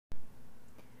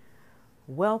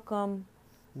Welcome,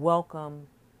 welcome,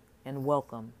 and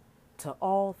welcome to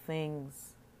All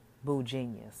Things Boo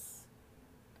Genius.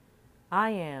 I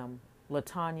am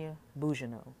Latanya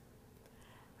Bougino.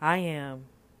 I am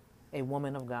a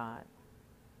woman of God.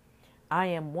 I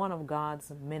am one of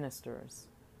God's ministers.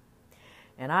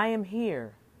 And I am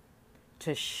here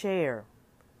to share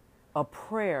a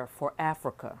prayer for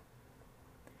Africa.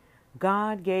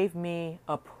 God gave me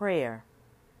a prayer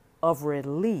of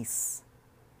release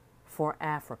for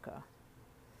Africa.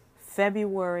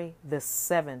 February the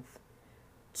 7th,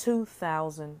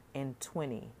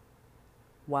 2020,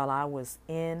 while I was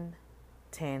in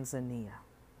Tanzania.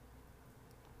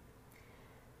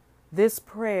 This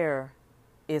prayer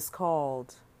is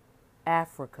called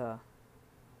Africa,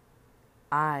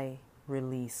 I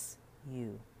release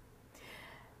you.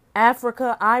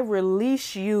 Africa, I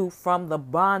release you from the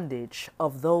bondage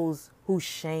of those who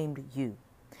shamed you.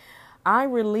 I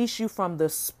release you from the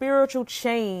spiritual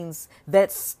chains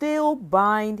that still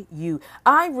bind you.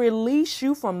 I release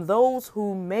you from those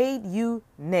who made you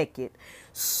naked,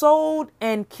 sold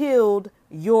and killed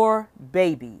your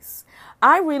babies.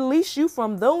 I release you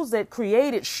from those that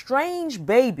created strange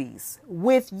babies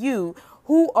with you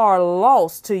who are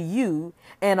lost to you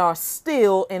and are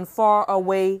still in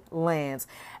faraway lands.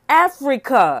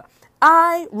 Africa,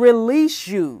 I release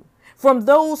you from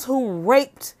those who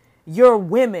raped your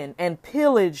women and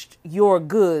pillaged your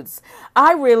goods.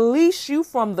 I release you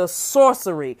from the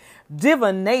sorcery,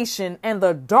 divination, and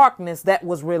the darkness that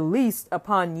was released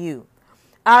upon you.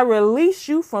 I release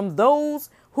you from those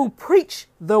who preach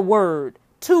the word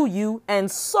to you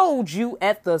and sold you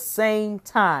at the same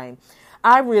time.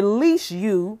 I release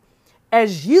you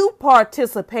as you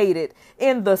participated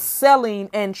in the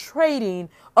selling and trading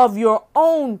of your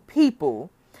own people,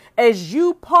 as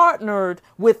you partnered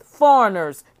with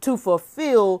foreigners to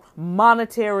fulfill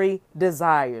monetary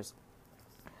desires.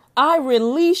 I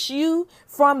release you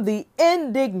from the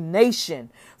indignation,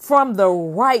 from the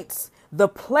rights, the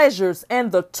pleasures,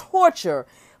 and the torture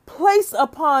placed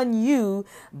upon you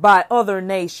by other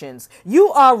nations. You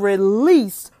are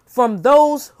released from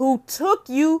those who took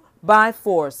you by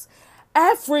force.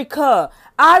 Africa,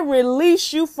 I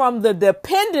release you from the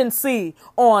dependency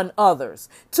on others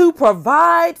to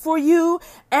provide for you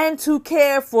and to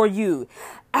care for you.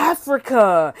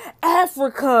 Africa,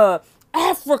 Africa,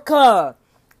 Africa,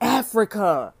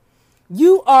 Africa,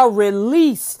 you are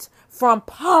released from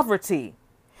poverty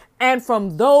and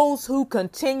from those who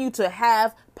continue to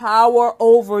have power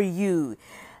over you.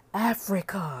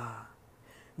 Africa,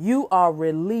 you are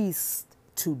released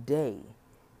today.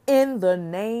 In the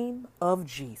name of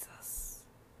Jesus.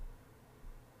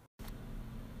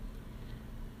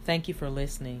 Thank you for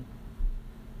listening.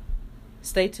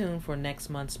 Stay tuned for next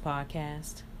month's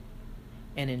podcast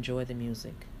and enjoy the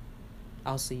music.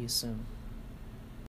 I'll see you soon.